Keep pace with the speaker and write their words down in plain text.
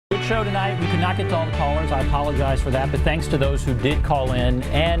show tonight. We could not get to all the callers. I apologize for that, but thanks to those who did call in.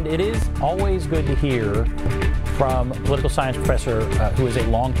 And it is always good to hear from a political science professor who is a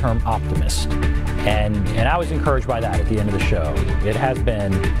long-term optimist. And I was encouraged by that at the end of the show. It has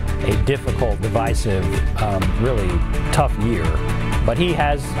been a difficult, divisive, really tough year. But he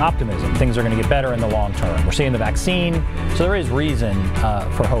has optimism. Things are going to get better in the long term. We're seeing the vaccine, so there is reason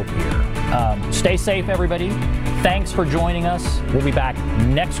for hope here. Stay safe, everybody. Thanks for joining us. We'll be back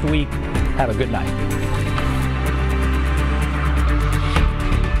next week. Have a good night.